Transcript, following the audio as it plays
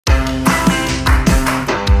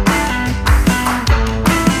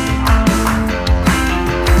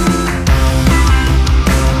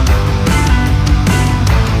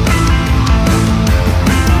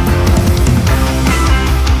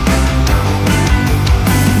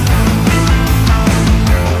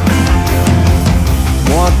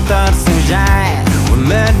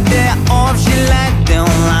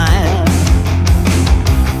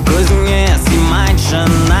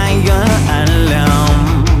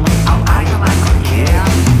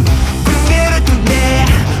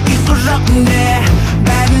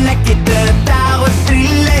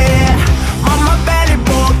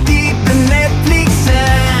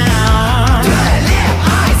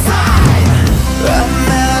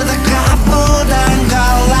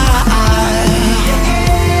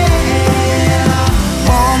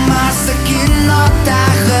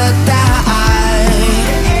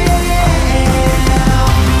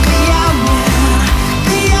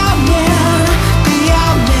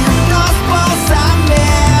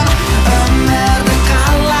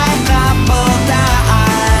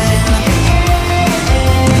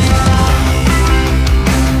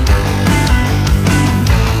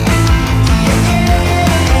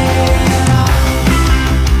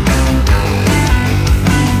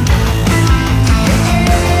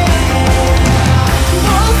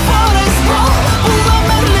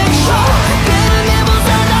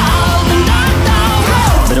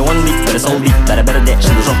бәрі-бірде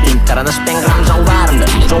шыды жоқ деймін каранашпен қырам жауларымды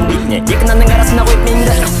жол бетіне екі нанның арасына қойып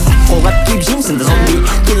менді қолғап киіп жеймсіңді зомби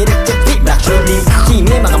керек жетпей бірақ жөндейм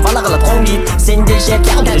киме маған бала қалады қоң дейді сенде жер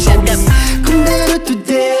кәуді жөндем күндер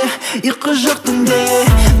өтуде ұйқы жоқ түнде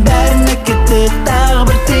бәріне кетті тағы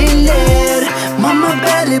бір триллер мама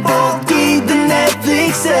бәрі бол дейді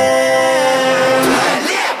Netflix